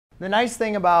The nice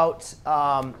thing about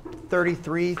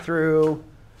 33 through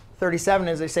 37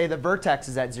 is they say the vertex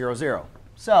is at 0, 0.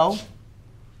 So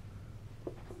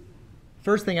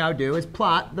first thing I would do is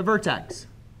plot the vertex.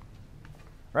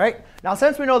 Right? Now,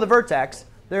 since we know the vertex,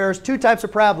 there's two types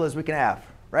of parabolas we can have.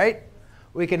 Right?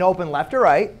 We can open left or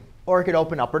right, or it could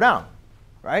open up or down.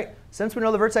 Right? Since we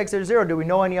know the vertex is 0, do we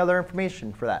know any other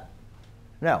information for that?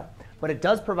 No. But it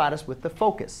does provide us with the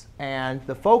focus. And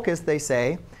the focus, they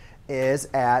say, is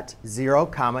at 0,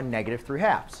 comma, negative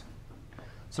 3/2.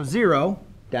 So 0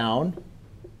 down,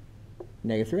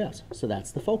 negative 3/2. So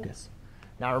that's the focus.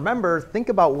 Now remember, think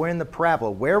about where in the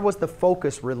parabola, where was the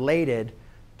focus related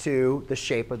to the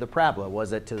shape of the parabola?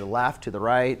 Was it to the left, to the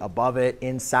right, above it,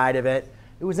 inside of it?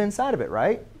 It was inside of it,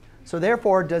 right? So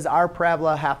therefore, does our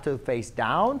parabola have to face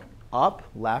down, up,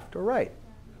 left, or right?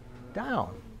 Down.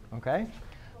 OK?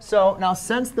 So now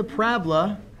since the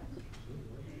parabola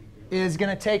is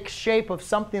going to take shape of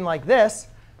something like this,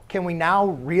 can we now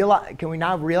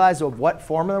realize of what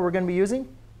formula we're going to be using?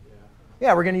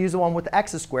 Yeah, we're going to use the one with the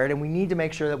x squared. And we need to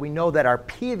make sure that we know that our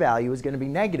p-value is going to be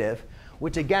negative,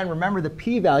 which again, remember the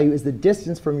p-value is the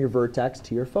distance from your vertex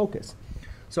to your focus.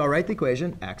 So I'll write the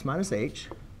equation x minus h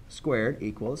squared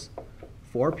equals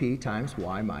 4p times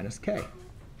y minus k.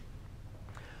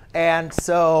 And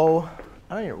so,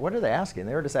 I don't know, what are they asking?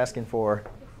 They were just asking for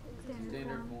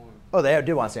Standard form. Oh, they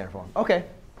do want standard form. OK.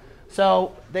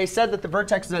 So they said that the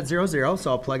vertex is at 0, 0.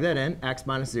 So I'll plug that in. X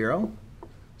minus 0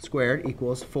 squared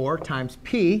equals 4 times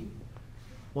p.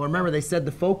 Well, remember, they said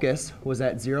the focus was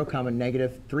at 0, comma,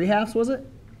 negative 3/2, was it?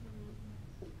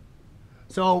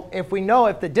 So if we know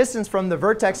if the distance from the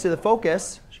vertex to the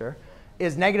focus, sure,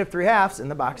 is negative 3/2 in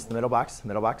the box, the middle box,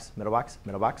 middle box, middle box,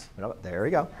 middle box, middle, there we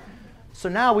go. So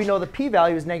now we know the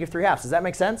p-value is negative 3/2. Does that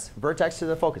make sense? Vertex to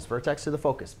the focus,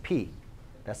 p.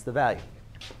 That's the value.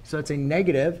 So it's a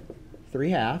negative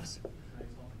 3/2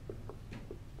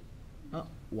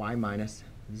 y minus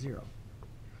 0.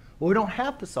 Well, we don't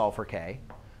have to solve for k.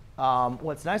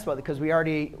 What's nice about it, because we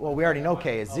already know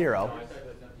k is 0.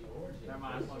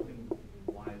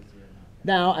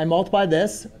 Now I multiply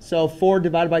this. So 4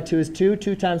 divided by 2 is 2.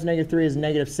 2 times negative 3 is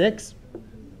negative 6.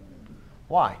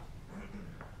 Why?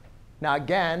 Now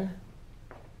again,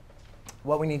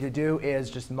 what we need to do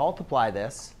is just multiply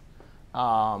this.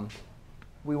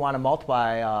 We want to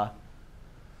multiply,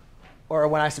 or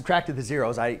when I subtracted the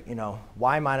zeros,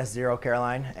 y minus 0,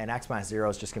 Caroline, and x minus 0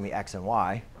 is just going to be x and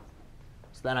y.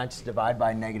 So then I just divide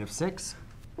by negative 6.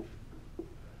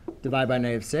 Divide by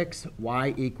negative 6.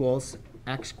 Y equals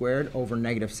x squared over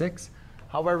negative 6.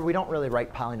 However, we don't really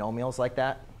write polynomials like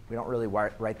that. We don't really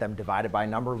write them divided by a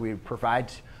number. We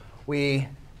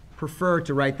prefer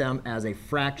to write them as a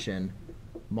fraction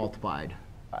multiplied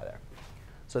by there.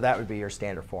 So that would be your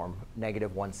standard form,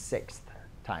 negative 1/6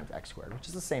 times x squared, which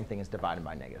is the same thing as divided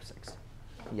by negative 6.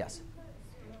 Yes?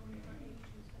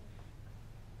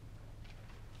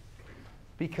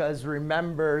 Because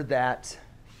remember that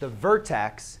the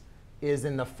vertex is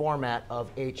in the format of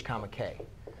h comma k.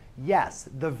 Yes,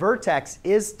 the vertex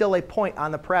is still a point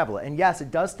on the parabola. And yes,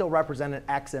 it does still represent an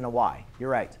x and a y. You're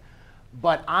right.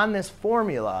 But on this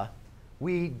formula,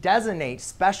 we designate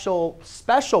special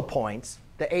points,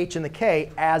 the h and the k,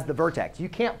 as the vertex. You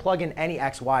can't plug in any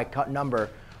x, y number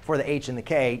for the h and the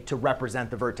k to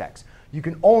represent the vertex. You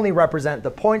can only represent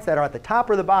the points that are at the top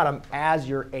or the bottom as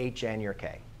your h and your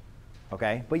k.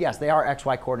 Okay? But yes, they are x,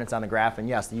 y coordinates on the graph. And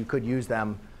yes, you could use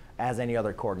them as any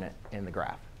other coordinate in the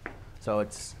graph. So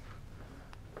it's